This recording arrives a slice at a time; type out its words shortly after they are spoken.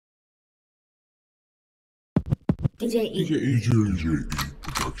DJ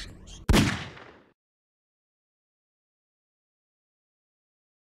Productionz.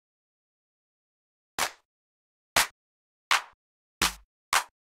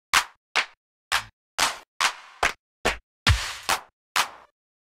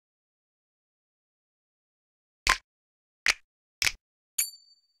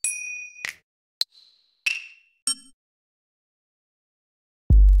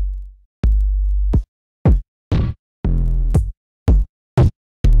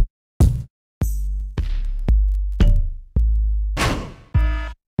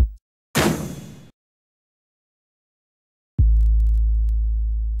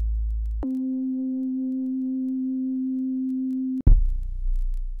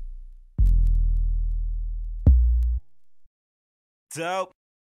 Dope.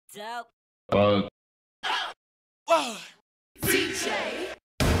 Whoa. DJ.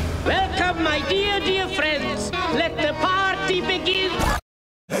 Welcome, my dear friends. Let the party begin.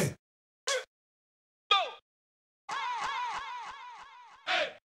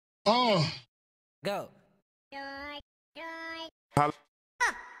 Go.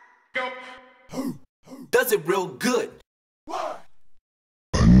 Does it real good.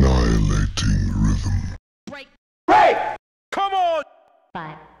 Annihilating rhythm. Break. Come on.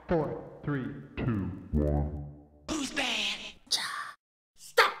 5, 4, 3, 2, 1. who's bad?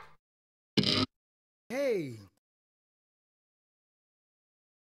 Stop. Hey.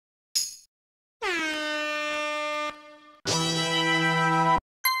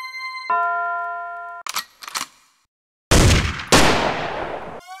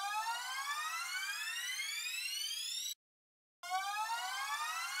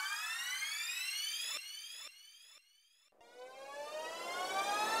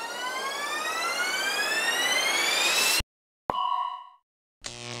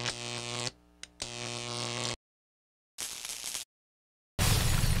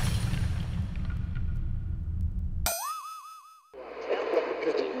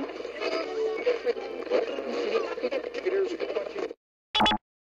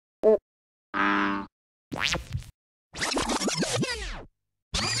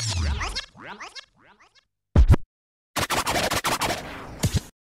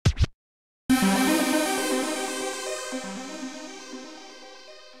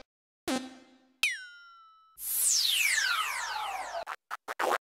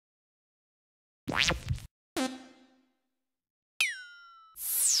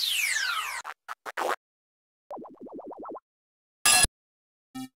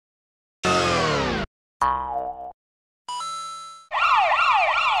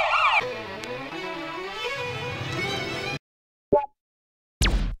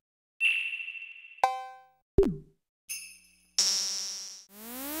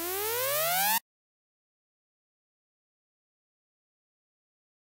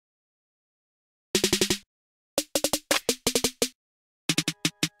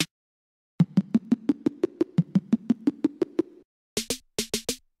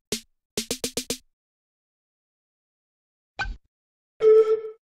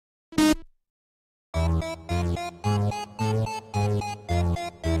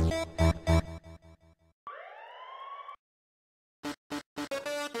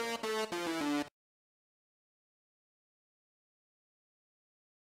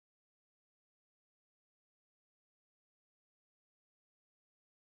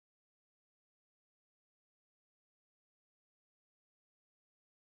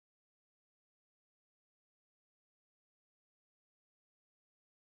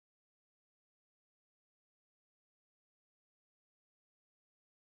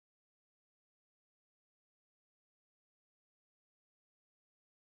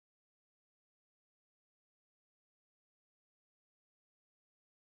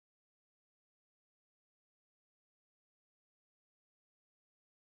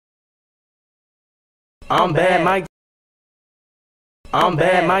 I'm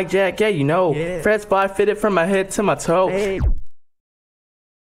bad, Mike Jack, yeah, you know. Yeah. Fred spot fitted from my head to my toe. Hey.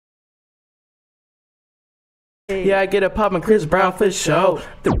 Yeah, I get a poppin' Chris Brown for show.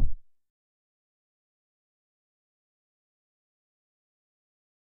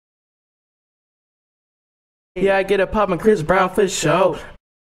 Yeah, I get a poppin' Chris Brown for show.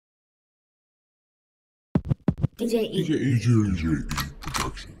 DJ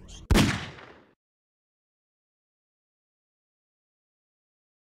Productionz.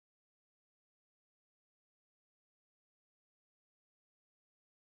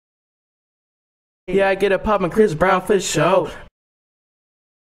 Yeah, I get a poppin' Chris Brown for show.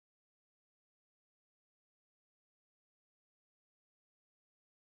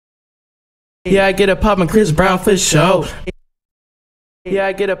 Yeah, I get a poppin' Chris Brown for show. Yeah,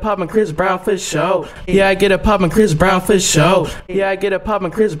 I get a poppin' Chris Brown for show. Yeah, I get a poppin' Chris Brown for show. Yeah, I get a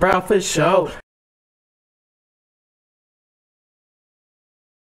poppin' Chris Brown for show.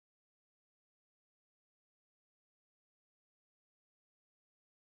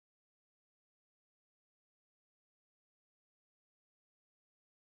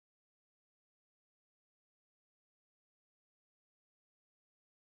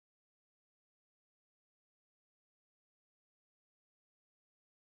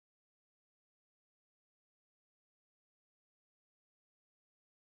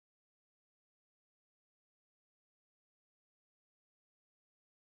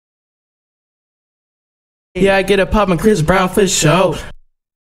 Yeah, I get a poppin' Chris Brown for show.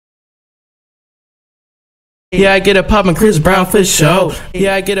 Yeah, I get a poppin' Chris Brown for show.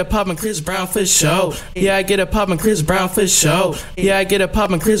 Yeah, I get a poppin' Chris Brown for show. Yeah, I get a poppin' Chris Brown for show. Yeah, I get a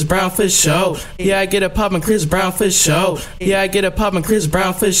poppin' Chris Brown for show. Yeah, I get a poppin' Chris Brown for show. Yeah, I get a poppin' Chris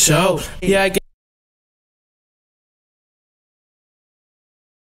Brown for show. Yeah, I get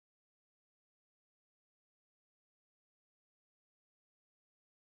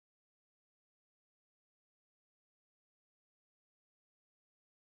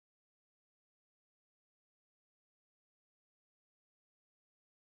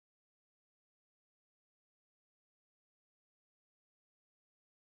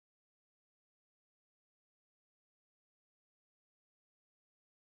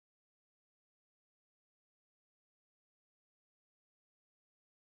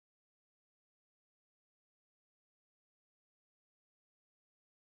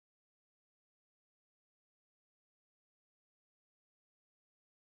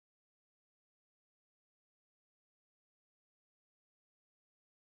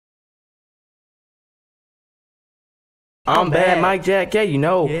I'm bad, Mike Jack, yeah, you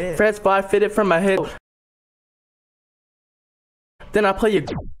know. Fred spot fitted from my head. Then I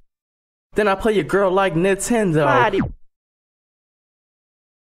play your girl like Nintendo.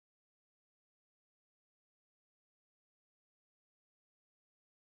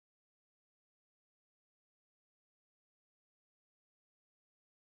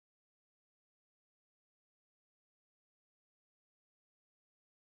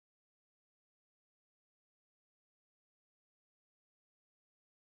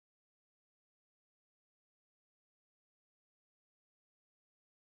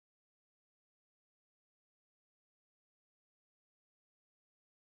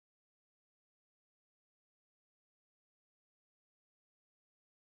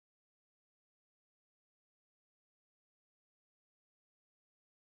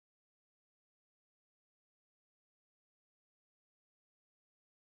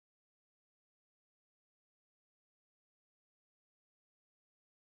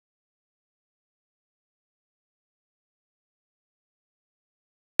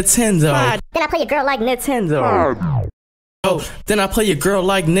 Nintendo. Then I play your girl like Nintendo. Oh, then I play your girl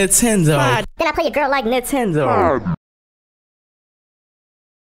like Nintendo. Then I play your girl like Nintendo.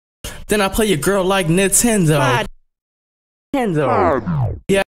 Then I play your girl like Nintendo. Nintendo.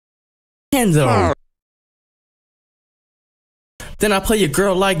 Yeah. Nintendo. Then I play your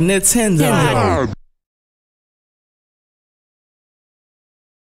girl like Nintendo.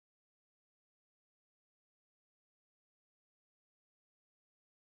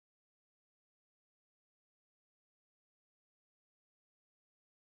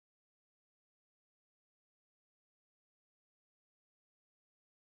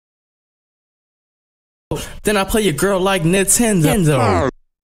 Then I play your girl like Nintendo.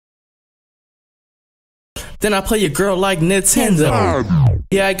 Then I play your girl like Nintendo.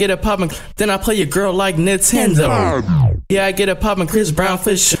 Yeah, I get a poppin'. Then I play your girl like Nintendo. Yeah, I get a poppin' Chris Brown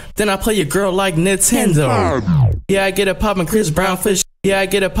for show. Then I play your girl like Nintendo. Yeah, I get a poppin' Chris Brown for show. Yeah, I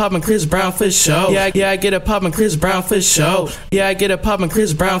get a poppin' Chris Brown for show. Yeah, I get a poppin' Chris Brown for show. Yeah, I get a poppin'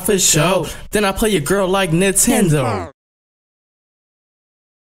 Chris Brown for show. Then I play your girl like Nintendo.